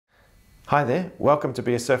Hi there, welcome to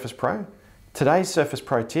Be a Surface Pro. Today's Surface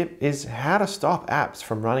Pro tip is how to stop apps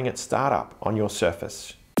from running at startup on your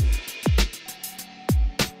Surface.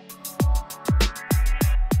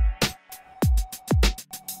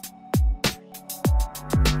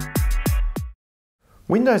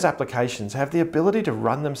 Windows applications have the ability to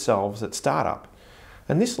run themselves at startup,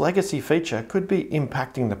 and this legacy feature could be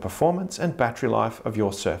impacting the performance and battery life of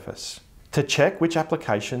your Surface. To check which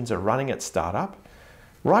applications are running at startup,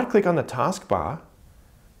 right-click on the taskbar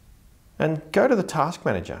and go to the Task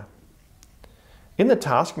Manager. In the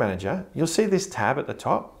Task Manager, you'll see this tab at the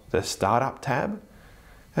top, the Startup tab,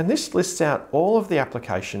 and this lists out all of the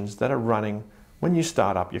applications that are running when you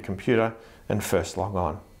start up your computer and first log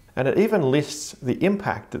on. And it even lists the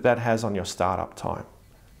impact that that has on your startup time.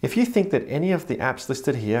 If you think that any of the apps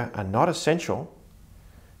listed here are not essential,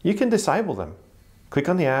 you can disable them. Click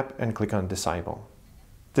on the app and click on Disable.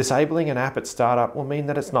 Disabling an app at startup will mean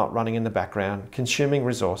that it's not running in the background, consuming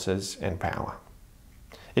resources and power.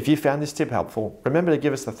 If you found this tip helpful, remember to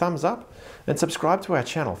give us the thumbs up and subscribe to our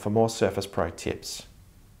channel for more Surface Pro tips.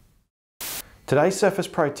 Today's Surface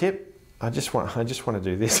Pro tip, I just want to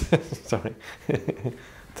do this, sorry.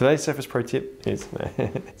 Today's Surface Pro tip is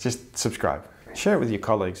just subscribe. Share it with your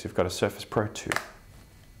colleagues who've got a Surface Pro 2.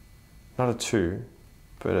 Not a 2,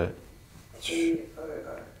 but a 2.